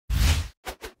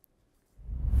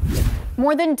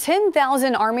More than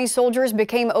 10,000 Army soldiers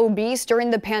became obese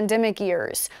during the pandemic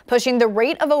years, pushing the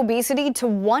rate of obesity to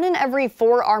 1 in every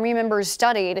 4 Army members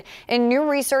studied in new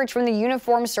research from the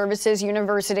Uniformed Services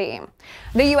University.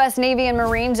 The U.S. Navy and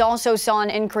Marines also saw an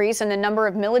increase in the number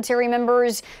of military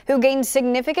members who gained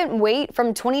significant weight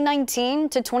from 2019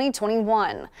 to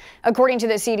 2021. According to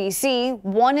the CDC,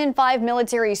 1 in 5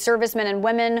 military servicemen and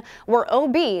women were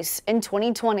obese in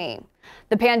 2020.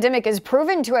 The pandemic is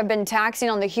proven to have been taxing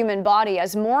on the human body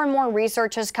as more and more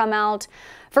research has come out.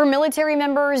 For military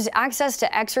members, access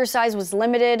to exercise was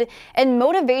limited and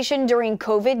motivation during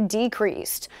COVID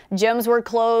decreased. Gyms were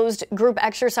closed, group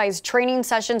exercise training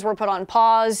sessions were put on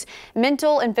pause,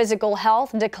 mental and physical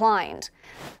health declined.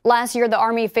 Last year, the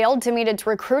Army failed to meet its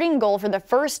recruiting goal for the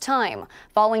first time,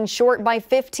 falling short by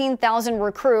 15,000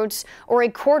 recruits, or a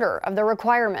quarter of the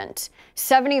requirement.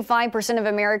 75% of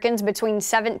Americans between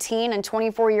 17 and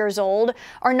 24 years old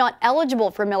are not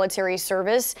eligible for military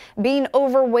service. Being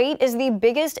overweight is the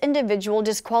biggest individual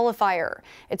disqualifier.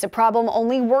 It's a problem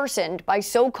only worsened by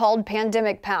so-called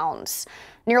pandemic pounds.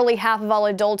 Nearly half of all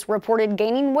adults reported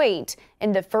gaining weight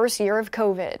in the first year of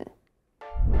COVID.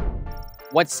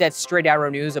 What sets Straight Arrow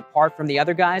News apart from the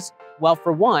other guys? Well,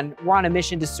 for one, we're on a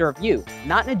mission to serve you,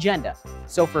 not an agenda.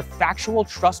 So for factual,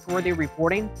 trustworthy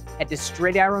reporting, head to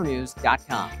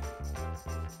straightarrownews.com.